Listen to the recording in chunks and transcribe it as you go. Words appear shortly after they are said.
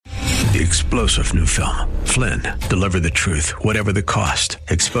The explosive new film, Flynn, deliver the truth, whatever the cost,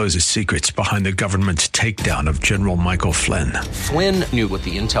 exposes secrets behind the government's takedown of General Michael Flynn. Flynn knew what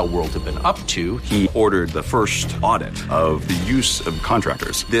the intel world had been up to. He ordered the first audit of the use of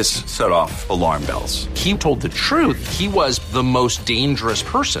contractors. This set off alarm bells. He told the truth. He was the most dangerous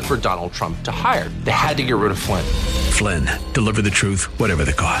person for Donald Trump to hire. They had to get rid of Flynn. Flynn, deliver the truth, whatever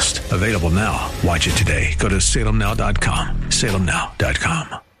the cost. Available now. Watch it today. Go to salemnow.com.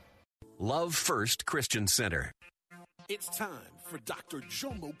 salemnow.com. Love First Christian Center. It's time for Dr.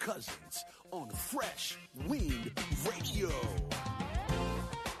 Jomo Cousins on Fresh Wind Radio.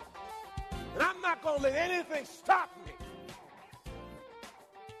 And I'm not going to let anything stop me.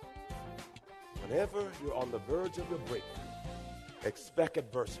 Whenever you're on the verge of your breakthrough, expect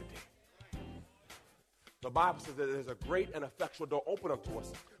adversity. The Bible says that there's a great and effectual door open unto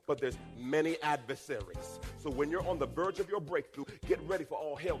us, but there's many adversaries. So when you're on the verge of your breakthrough, get ready for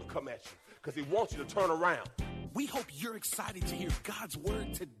all hell to come at you, because he wants you to turn around. We hope you're excited to hear God's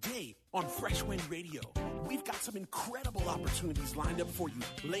word today on Fresh Wind Radio. We've got some incredible opportunities lined up for you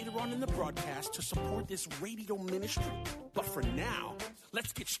later on in the broadcast to support this radio ministry. But for now,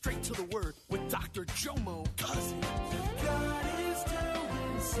 let's get straight to the word with Dr. Jomo Cousins. God is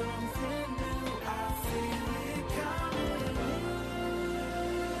doing something new. I feel it coming.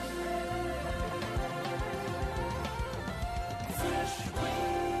 Fresh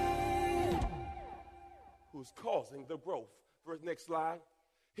Wind. Who's causing the growth. First, next slide.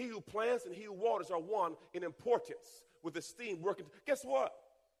 He who plants and he who waters are one in importance, with esteem working. Guess what?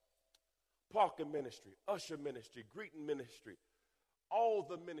 Parking ministry, usher ministry, greeting ministry. All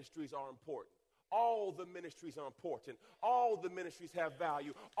the ministries are important. All the ministries are important. All the ministries have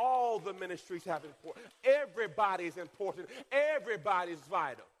value. All the ministries have importance. Everybody is important. Everybody is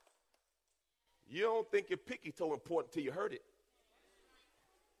vital. You don't think your picky toe important till you heard it.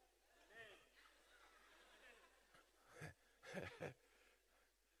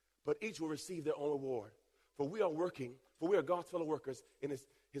 But each will receive their own reward. For we are God's fellow workers and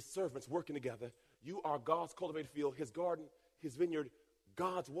his servants working together. You are God's cultivated field, his garden, his vineyard.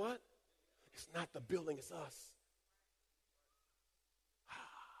 God's what? It's not the building, it's us.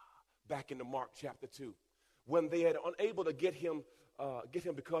 Back into Mark chapter 2. When they had unable to get him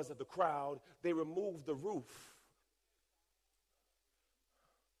because of the crowd, they removed the roof.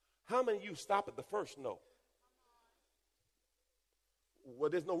 How many of you stop at the first no?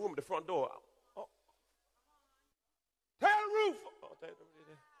 Well, there's no room at the front door. Oh. Tear the roof.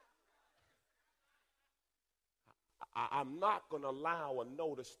 I'm not going to allow a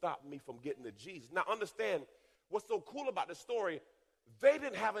no to stop me from getting to Jesus. Now, understand what's so cool about the story. They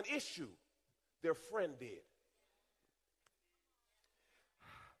didn't have an issue. Their friend did.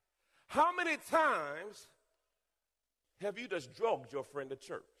 How many times have you just drugged your friend to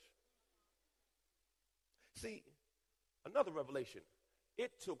church? See, another revelation.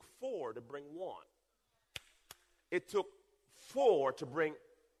 It took 4 to bring 1. It took 4 to bring.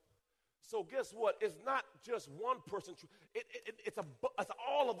 So guess what? It's not just one person. It's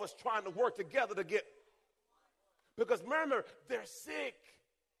all of us trying to work together to get. Because remember, they're sick.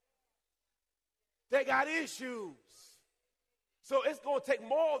 They got issues. So it's going to take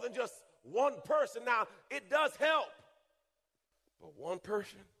more than just one person. Now, it does help. But one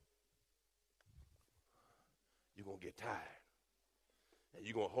person, you're going to get tired. And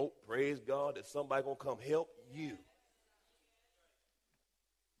you're going to hope, praise God, that somebody's going to come help you.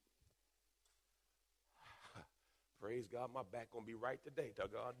 Praise God, my back going to be right today. To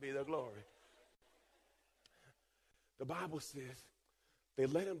God be the glory. The Bible says they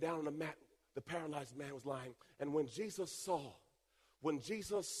let him down on the mat. The paralyzed man was lying. And when Jesus saw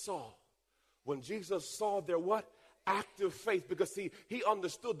their what? Active faith, because see, he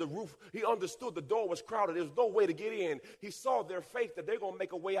understood the roof, he understood the door was crowded, there was no way to get in. He saw their faith that they're going to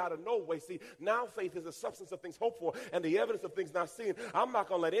make a way out of no way. See, now faith is the substance of things hoped for and the evidence of things not seen. I'm not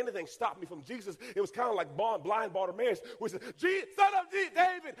going to let anything stop me from Jesus. It was kind of like blind Bartimaeus, who said, Son of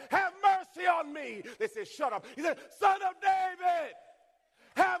David, have mercy on me. They said, shut up. He said, Son of David,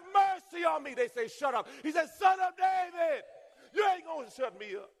 have mercy on me. They say, shut up. He said, Son of David, you ain't going to shut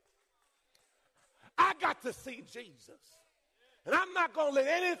me up. I got to see Jesus. And I'm not going to let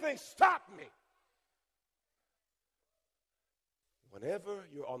anything stop me. Whenever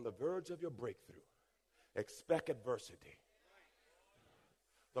you're on the verge of your breakthrough, expect adversity.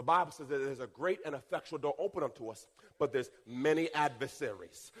 The Bible says that there's a great and effectual door open unto us, but there's many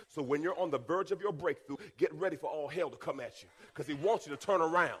adversaries. So when you're on the verge of your breakthrough, get ready for all hell to come at you, because he wants you to turn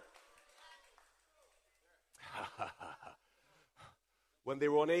around. When they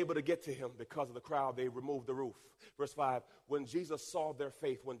were unable to get to him because of the crowd, they removed the roof. Verse 5, when Jesus saw their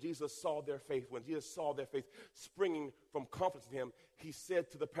faith, when Jesus saw their faith springing from confidence in him, he said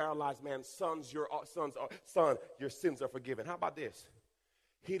to the paralyzed man, son, your sins are forgiven. How about this?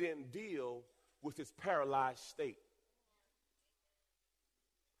 He didn't deal with his paralyzed state.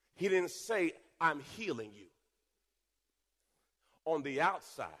 He didn't say, I'm healing you. On the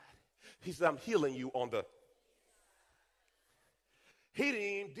outside, he said, I'm healing you on the. He didn't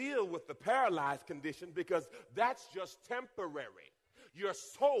even deal with the paralyzed condition because that's just temporary. Your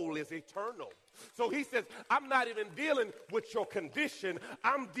soul is eternal. So he says, I'm not even dealing with your condition.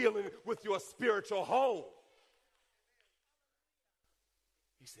 I'm dealing with your spiritual home.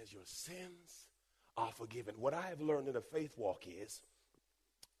 He says, your sins are forgiven. What I have learned in a faith walk is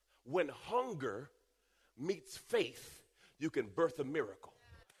when hunger meets faith, you can birth a miracle.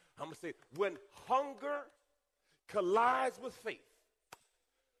 I'm going to say, when hunger collides with faith,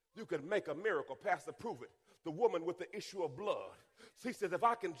 you can make a miracle. Pastor, prove it. The woman with the issue of blood. So he says, if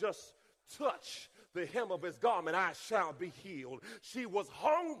I can just touch the hem of his garment, I shall be healed. She was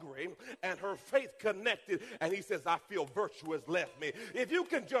hungry and her faith connected. And he says, I feel virtue has left me. If you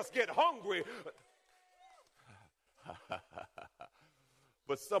can just get hungry.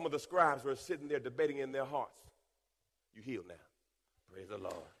 But some of the scribes were sitting there debating in their hearts. You healed now. Praise the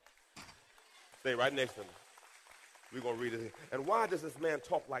Lord. Stay right next to me. We're going to read it. And why does this man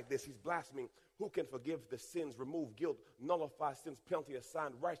talk like this? He's blaspheming. Who can forgive the sins, remove guilt, nullify sins, penalty,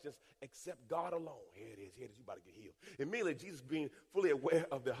 assign righteousness, except God alone? Here it is. Here it is. You about to get healed. Immediately, Jesus, being fully aware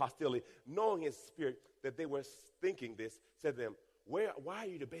of the hostility, knowing his spirit that they were thinking this, said to them, why are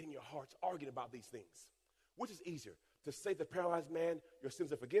you debating your hearts, arguing about these things? Which is easier, to say to the paralyzed man, your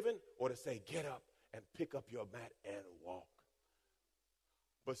sins are forgiven, or to say, get up and pick up your mat and walk?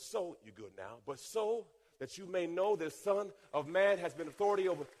 But so, you're good now, but so that you may know the Son of Man has been authority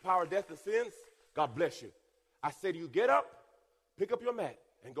over power, death, and sins. God bless you. I say to you, get up, pick up your mat,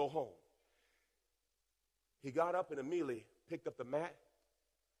 and go home. He got up and immediately picked up the mat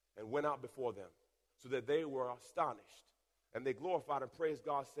and went out before them, so that they were astonished. And they glorified and praised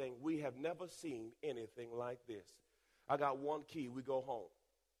God, saying, we have never seen anything like this. I got one key. We go home.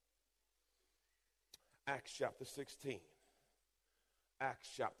 Acts chapter 16. Acts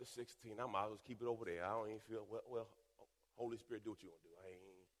chapter 16. I might as well keep it over there. I don't even feel, well, Holy Spirit, do what you want to do.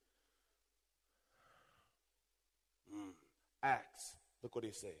 Acts, look what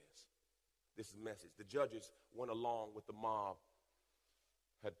it says. This is the message. The judges went along with the mob,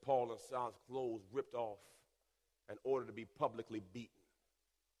 had Paul and Silas' clothes ripped off, and ordered to be publicly beaten.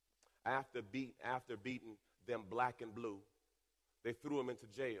 After beating them black and blue, they threw them into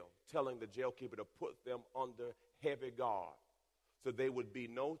jail, telling the jailkeeper to put them under heavy guard, so there would be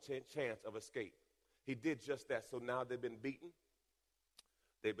no chance of escape. He did just that. So now they've been beaten.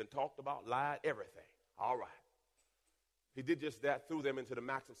 They've been talked about, lied, everything. All right. He did just that, threw them into the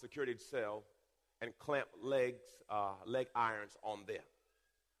maximum security cell and clamped leg irons on them.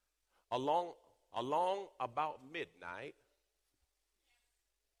 Along about midnight,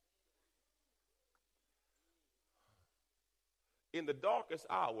 in the darkest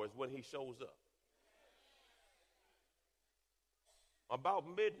hours when he shows up, about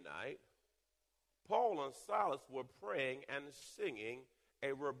midnight, Paul and Silas were praying and singing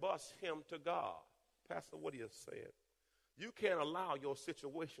a robust hymn to God. Pastor, what are you saying? You can't allow your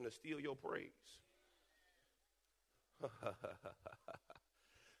situation to steal your praise.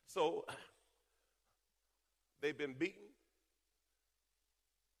 So, they've been beaten,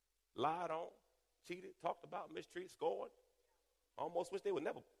 lied on, cheated, talked about, mistreated, scored. Almost wish they would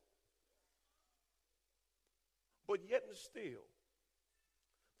never. But yet and still,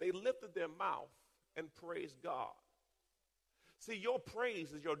 they lifted their mouth and praised God. See, your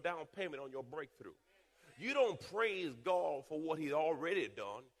praise is your down payment on your breakthrough. You don't praise God for what he's already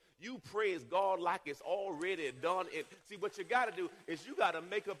done. You praise God like it's already done. See, what you got to do is you got to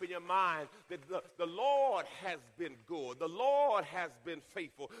make up in your mind that the Lord has been good. The Lord has been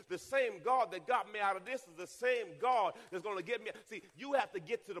faithful. The same God that got me out of this is the same God that's going to get me. See, you have to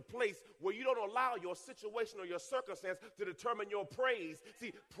get to the place where you don't allow your situation or your circumstance to determine your praise.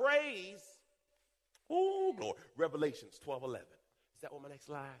 See, praise, oh, glory. Revelations 12:11. Is that on my next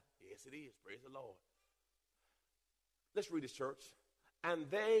slide? Yes, it is. Praise the Lord. Let's read this, church. And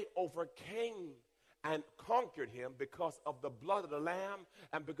they overcame and conquered him because of the blood of the Lamb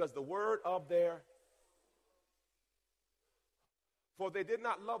and because the word of their. For they did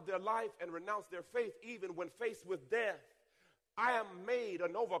not love their life and renounce their faith even when faced with death. I am made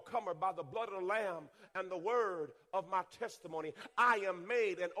an overcomer by the blood of the Lamb and the word of my testimony. I am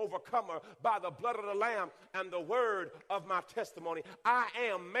made an overcomer by the blood of the Lamb and the word of my testimony. I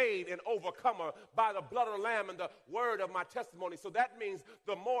am made an overcomer by the blood of the Lamb and the word of my testimony. So that means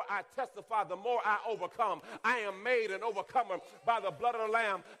the more I testify, the more I overcome. I am made an overcomer by the blood of the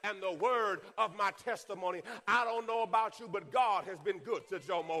Lamb and the word of my testimony. I don't know about you, but God has been good to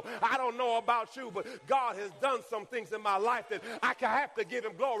Jomo. I don't know about you, but God has done some things in my life that I have to give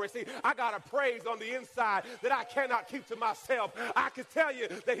him glory. See, I got a praise on the inside that I cannot keep to myself. I can tell you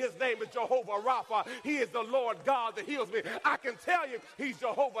that his name is Jehovah Rapha. He is the Lord God that heals me. I can tell you he's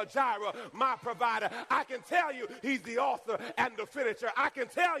Jehovah Jireh, my provider. I can tell you he's the author and the finisher. I can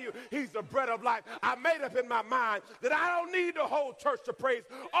tell you he's the bread of life. I made up in my mind that I don't need the whole church to praise.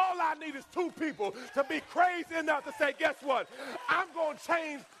 All I need is two people to be crazy enough to say, guess what? I'm going to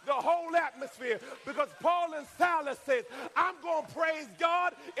change the whole atmosphere, because Paul and Silas says, I'm going to praise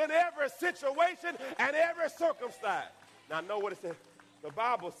God in every situation and every circumstance. Now, know what it says? The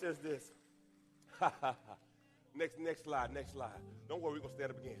Bible says this. Next slide. Don't worry, we're going to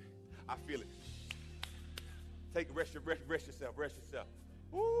stand up again. I feel it. Take a rest yourself.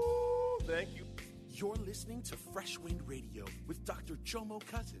 Ooh, thank you. You're listening to Fresh Wind Radio with Dr. Jomo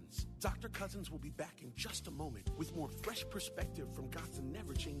Cousins. Dr. Cousins will be back in just a moment with more fresh perspective from God's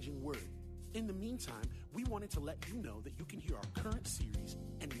never-changing word. In the meantime, we wanted to let you know that you can hear our current series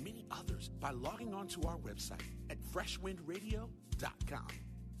and many others by logging on to our website at freshwindradio.com.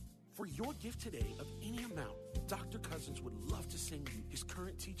 For your gift today of any amount, Dr. Cousins would love to send you his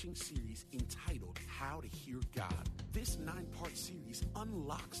current teaching series entitled How to Hear God. This 9-part series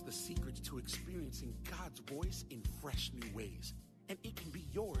unlocks the secrets to experiencing God's voice in fresh new ways, and it can be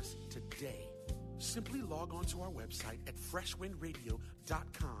yours today. Simply log on to our website at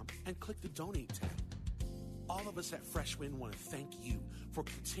freshwindradio.com and click the Donate tab. All of us at Fresh Wind want to thank you for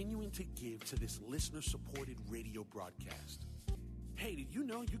continuing to give to this listener-supported radio broadcast. Hey, did you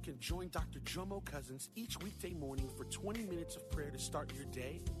know you can join Dr. Jomo Cousins each weekday morning for 20 minutes of prayer to start your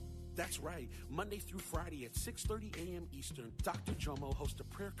day? That's right. Monday through Friday at 6:30 a.m. Eastern, Dr. Jomo hosts a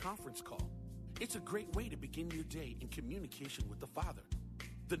prayer conference call. It's a great way to begin your day in communication with the Father.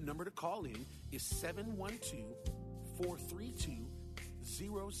 The number to call in is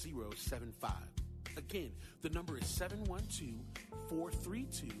 712-432-0075. Again, the number is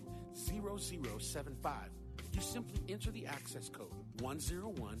 712-432-0075. You simply enter the access code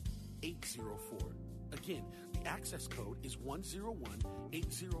 101804. Again, the access code is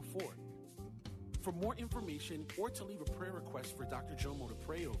 101804. For more information or to leave a prayer request for Dr. Jomo to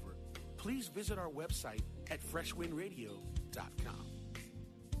pray over, please visit our website at freshwindradio.com.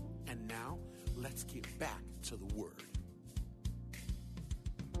 And now, let's get back to the Word.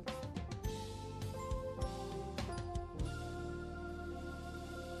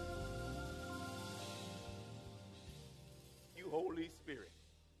 You, Holy Spirit.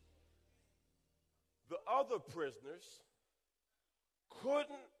 The other prisoners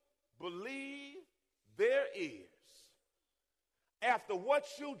couldn't believe their ears. After what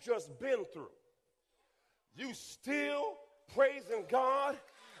you just been through, you still praising God.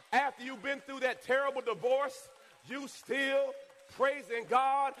 After you've been through that terrible divorce, you still praising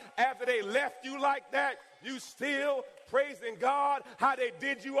God. After they left you like that, you still praising God. How they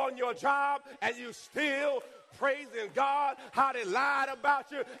did you on your job, and you still praising God. How they lied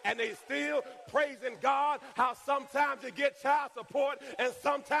about you, and they still praising God. How sometimes you get child support and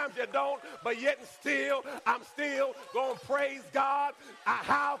sometimes you don't, but yet and still, I'm still going to praise God.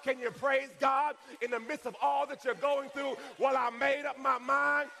 How can you praise God in the midst of all that you're going through? Well, I made up my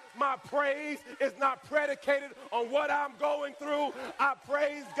mind. My praise is not predicated on what I'm going through. I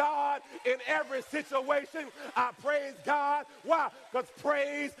praise God in every situation. I praise God. Why? Because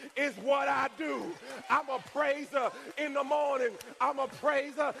praise is what I do. I'm a praiser in the morning. I'm a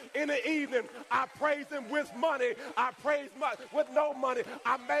praiser in the evening. I praise him with money. I praise with no money.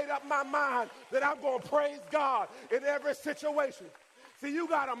 I made up my mind that I'm going to praise God in every situation. See, you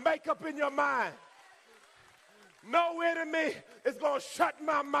got to make up in your mind. No enemy is going to shut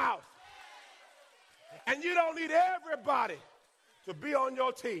my mouth. And you don't need everybody to be on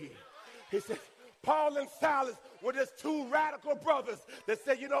your team. He said, Paul and Silas were just two radical brothers that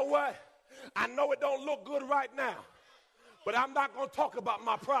said, you know what? I know it don't look good right now, but I'm not going to talk about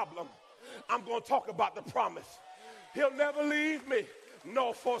my problem. I'm going to talk about the promise. He'll never leave me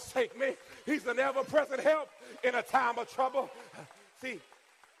nor forsake me. He's an ever-present help in a time of trouble. See,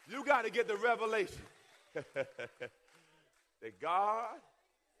 you got to get the revelation that God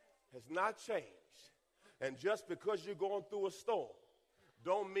has not changed. And just because you're going through a storm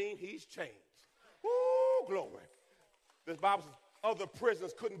don't mean he's changed. Ooh, glory. This Bible says other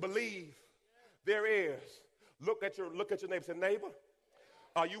prisoners couldn't believe their ears. Look at your neighbor. Say, neighbor,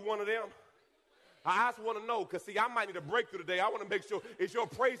 are you one of them? I just want to know, because, see, I might need a breakthrough today. I want to make sure, is your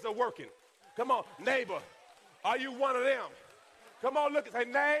praise working? Come on, neighbor, are you one of them? Come on, look and say,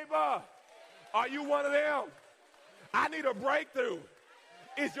 neighbor, are you one of them? I need a breakthrough.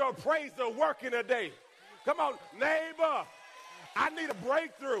 Is your praise working today? Come on, neighbor, I need a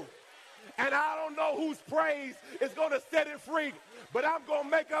breakthrough. And I don't know whose praise is going to set it free, but I'm going to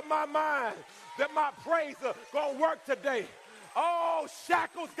make up my mind that my praise is going to work today. Oh,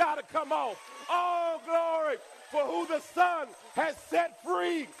 shackles got to come off. Oh, glory. For who the Son has set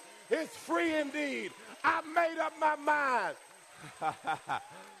free is free indeed. I made up my mind.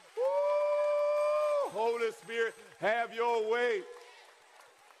 Woo! Holy Spirit, have your way.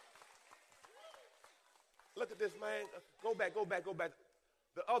 Look at this, man. Go back.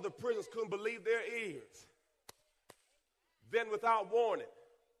 The other prisoners couldn't believe their ears. Then, without warning,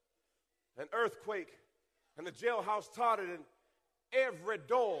 an earthquake and the jailhouse tottered, and every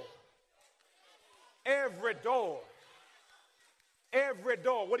door.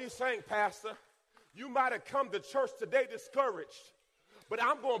 What are you saying, Pastor? You might have come to church today discouraged, but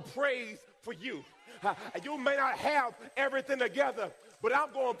I'm going to praise for you. You may not have everything together, but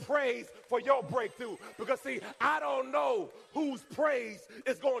I'm going to praise for your breakthrough. Because, see, I don't know whose praise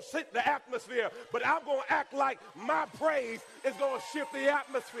is going to shift the atmosphere, but I'm going to act like my praise is going to shift the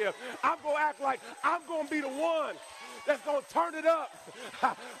atmosphere. I'm going to act like I'm going to be the one that's going to turn it up.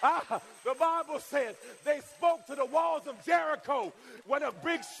 The Bible says they spoke to the walls of Jericho when a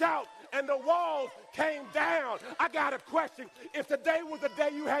big shout and the walls came down. I got a question. If today was the day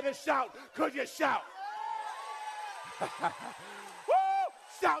you had to shout, could you shout? Woo!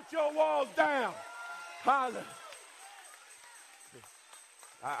 Shout your walls down. Holla.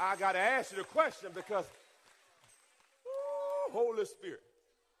 I got to ask you the question because, Holy Spirit.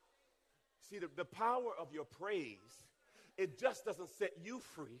 See, the power of your praise, it just doesn't set you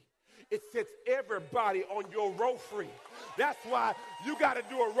free. It sets everybody on your row free. That's why you got to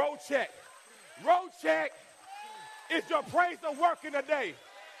do a row check. Row check. Is your praise working today?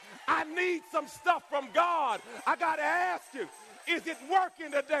 I need some stuff from God. I got to ask you, is it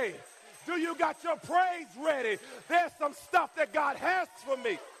working today? Do you got your praise ready? There's some stuff that God has for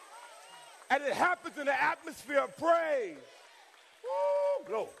me. And it happens in the atmosphere of praise. Woo,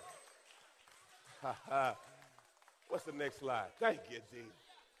 glory. What's the next slide? Thank you, Jesus.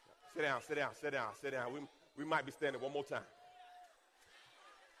 Sit down. We might be standing one more time.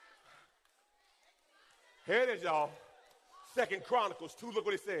 Here it is, y'all. 2 Chronicles 2, look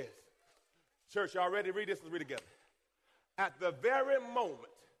what it says. Church, y'all ready to read this? Let's read it together. At the very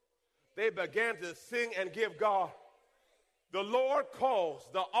moment they began to sing and give God, the Lord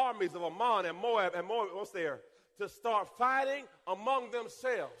caused the armies of Ammon and Moab what's there, to start fighting among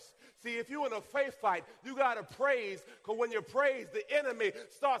themselves. See, if you're in a faith fight, you got to praise, because when you praise, the enemy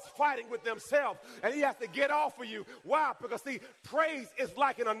starts fighting with themselves, and he has to get off of you. Why? Because, see, praise is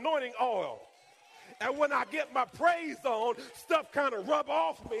like an anointing oil. And when I get my praise on, stuff kind of rub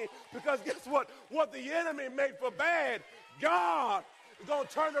off me, because guess what? What the enemy made for bad, God is going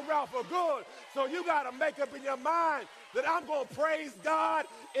to turn around for good. So you got to make up in your mind that I'm going to praise God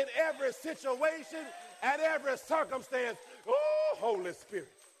in every situation and every circumstance. Oh, Holy Spirit.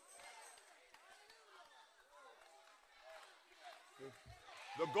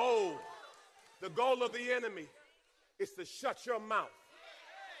 The goal of the enemy is to shut your mouth.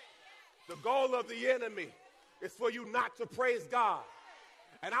 The goal of the enemy is for you not to praise God.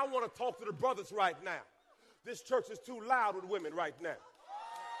 And I want to talk to the brothers right now. This church is too loud with women right now.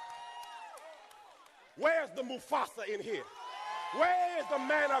 Where's the Mufasa in here? Where is the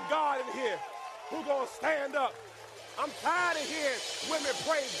man of God in here who's going to stand up? I'm tired of hearing women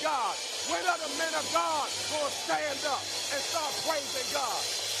praise God. When are the men of God going to stand up and start praising God?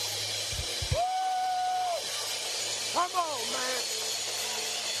 Woo! Come on, man.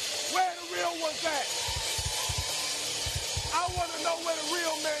 Where the real ones at? I want to know where the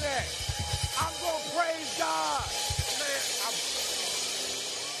real men at. I'm going to praise God. Man,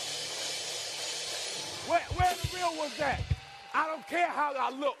 where the real ones at? I don't care how I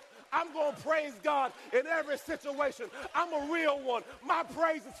look. I'm going to praise God in every situation. I'm a real one. My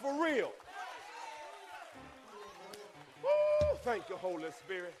praise is for real. Woo, thank you, Holy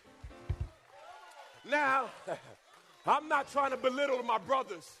Spirit. Now, I'm not trying to belittle my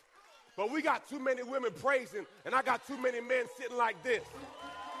brothers, but we got too many women praising, and I got too many men sitting like this.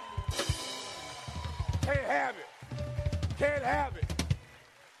 Can't have it. Can't have it.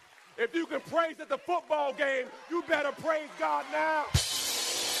 If you can praise at the football game, you better praise God now.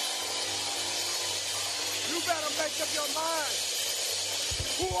 You better make up your mind.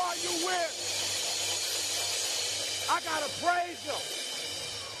 Who are you with? I gotta praise him.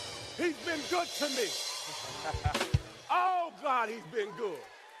 He's been good to me. Oh, God, he's been good.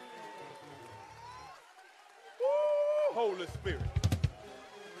 Woo, Holy Spirit.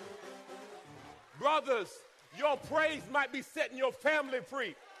 Brothers, your praise might be setting your family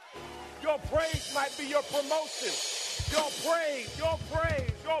free. Your praise might be your promotion. Your praise, your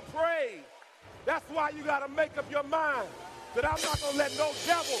praise, your praise. That's why you got to make up your mind that I'm not going to let no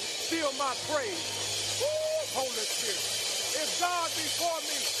devil steal my praise. Woo, Holy Spirit. If God be for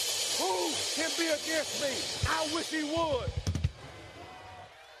me, who can be against me? I wish he would.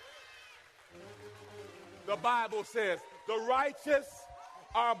 The Bible says the righteous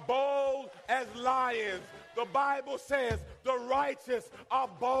are bold as lions. The Bible says the righteous are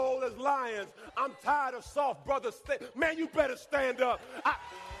bold as lions. I'm tired of soft brothers. Man, you better stand up.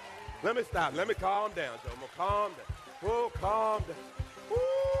 Let me stop. Let me calm down, Joe. I'm going to calm down. Oh, calm down. Woo!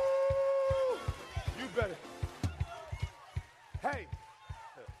 You better. Hey.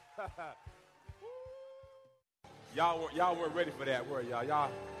 Y'all weren't ready for that, were y'all?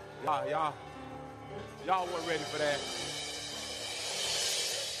 Y'all weren't ready for that.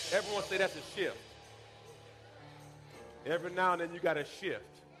 Everyone say that's a shift. Every now and then you got to shift.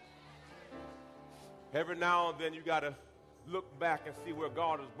 Every now and then you got to look back and see where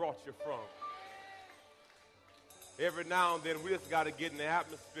God has brought you from. Every now and then we just got to get in the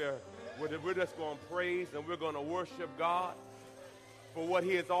atmosphere where we're just going to praise and we're going to worship God for what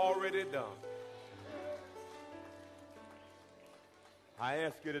he has already done. I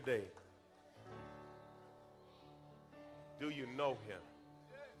ask you today, do you know him?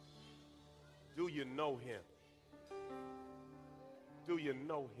 Do you know him? Do you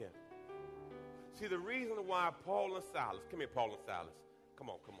know him? See, the reason why Paul and Silas, come here, Paul and Silas. Come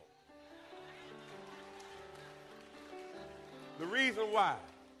on. The reason why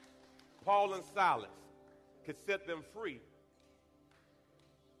Paul and Silas could set them free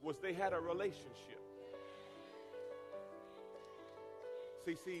was they had a relationship.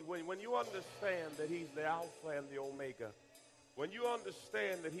 See, when you understand that he's the Alpha and the Omega, when you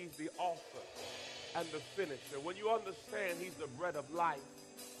understand that he's the author and the finisher, when you understand he's the bread of life,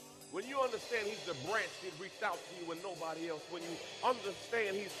 when you understand he's the branch that reached out to you when nobody else, when you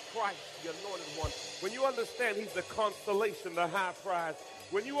understand he's Christ, the anointed one, when you understand he's the consolation, the high price,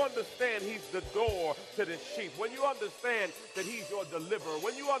 when you understand he's the door to the sheep, when you understand that he's your deliverer,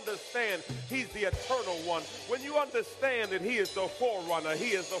 when you understand he's the eternal one, when you understand that he is the forerunner,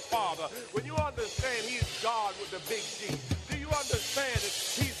 he is the Father, when you understand he's God with the big G, do you understand that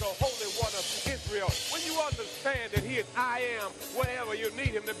he's the Holy One of Israel? When you understand that he is I am, whatever you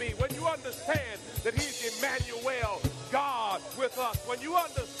need him to be, when you understand that he's Emmanuel, God with us, when you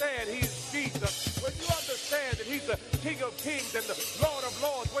understand he's Jesus, when you understand that he's the King of Kings and the Lord of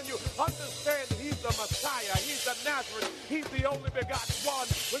Lords, when you understand that he's the Messiah, he's the Nazareth, he's the only begotten one,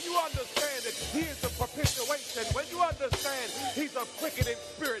 when you understand that he is the propitiation, when you understand he's a quickening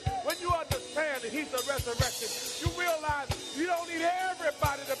spirit, when you understand that he's the resurrection, you realize you don't need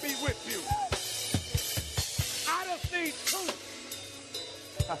everybody to be with you. I just need truth.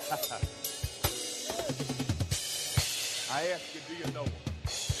 I ask you, do you know him?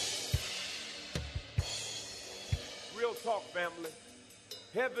 Real talk, family.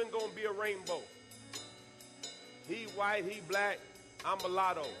 Heaven gonna be a rainbow. He white, he black, I'm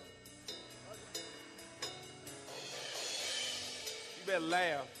mulatto. You better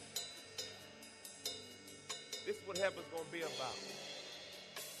laugh. This is what heaven's gonna be about.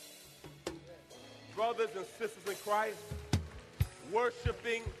 Brothers and sisters in Christ,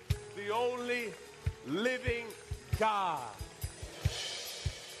 worshiping the only living God.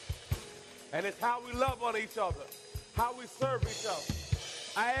 And it's how we love on each other, how we serve each other.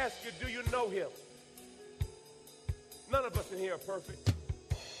 I ask you, do you know him? None of us in here are perfect.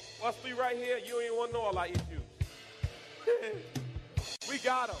 Us three right here, you ain't want to know all our issues. We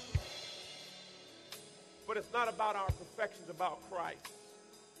got them. But it's not about our perfections, about Christ.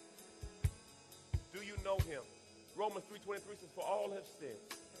 Do you know him? Romans 3:23 says, for all have sinned.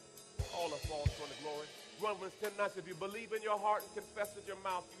 All have fallen short of glory. Romans 10:9 says, if you believe in your heart and confess with your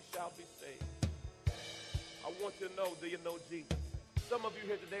mouth, you shall be saved. I want you to know, do you know Jesus? Some of you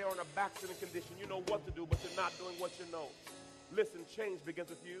here today are in a backslidden condition. You know what to do, but you're not doing what you know. Listen, change begins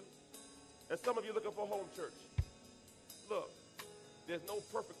with you. And some of you looking for home church. Look, there's no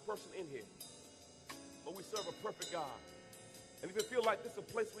perfect person in here. But we serve a perfect God. And if you feel like this is a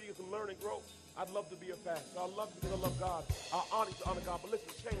place where you can learn and grow, I'd love to be a pastor. I love you because I love God. I honor you to honor God. But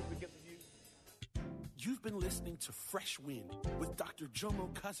listen, change begins with you. You've been listening to Fresh Wind with Dr.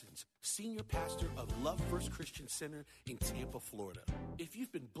 Jomo Cousins, Senior Pastor of Love First Christian Center in Tampa, Florida. If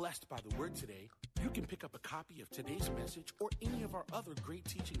you've been blessed by the word today, you can pick up a copy of today's message or any of our other great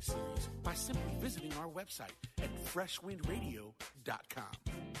teaching series by simply visiting our website at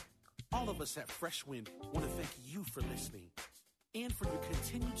freshwindradio.com. All of us at Fresh Wind want to thank you for listening and for your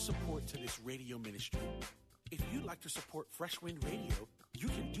continued support to this radio ministry. If you'd like to support Fresh Wind Radio, you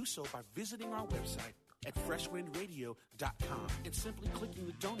can do so by visiting our website at freshwindradio.com and simply clicking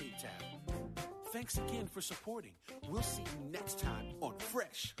the Donate tab. Thanks again for supporting. We'll see you next time on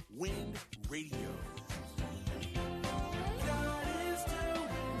Fresh Wind Radio. God is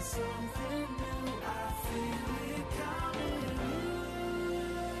doing something new. I feel it coming.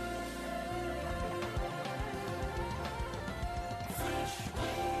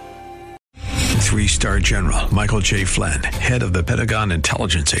 3-star General Michael J. Flynn, head of the Pentagon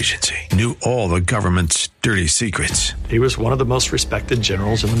Intelligence Agency, knew all the government's dirty secrets. He was one of the most respected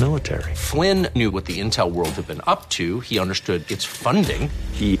generals in the military. Flynn knew what the intel world had been up to. He understood its funding.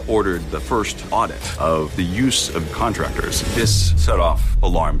 He ordered the first audit of the use of contractors. This set off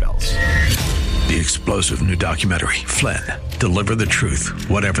alarm bells. The explosive new documentary, Flynn, Deliver the Truth,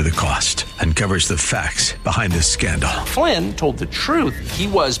 Whatever the Cost, uncovers the facts behind this scandal. Flynn told the truth. He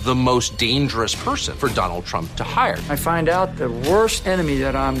was the most dangerous person for Donald Trump to hire. I find out the worst enemy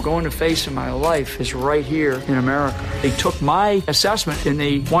that I'm going to face in my life is right here in America. They took my assessment and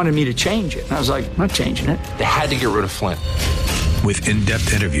they wanted me to change it. And I was like, I'm not changing it. They had to get rid of Flynn. With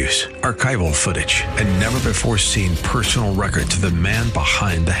in-depth interviews, archival footage, and never-before-seen personal records of the man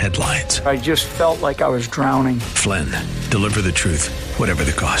behind the headlines. I just felt like I was drowning. Flynn, Deliver the Truth, Whatever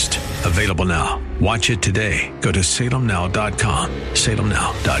the Cost. Available now. Watch it today. Go to salemnow.com.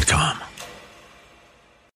 salemnow.com.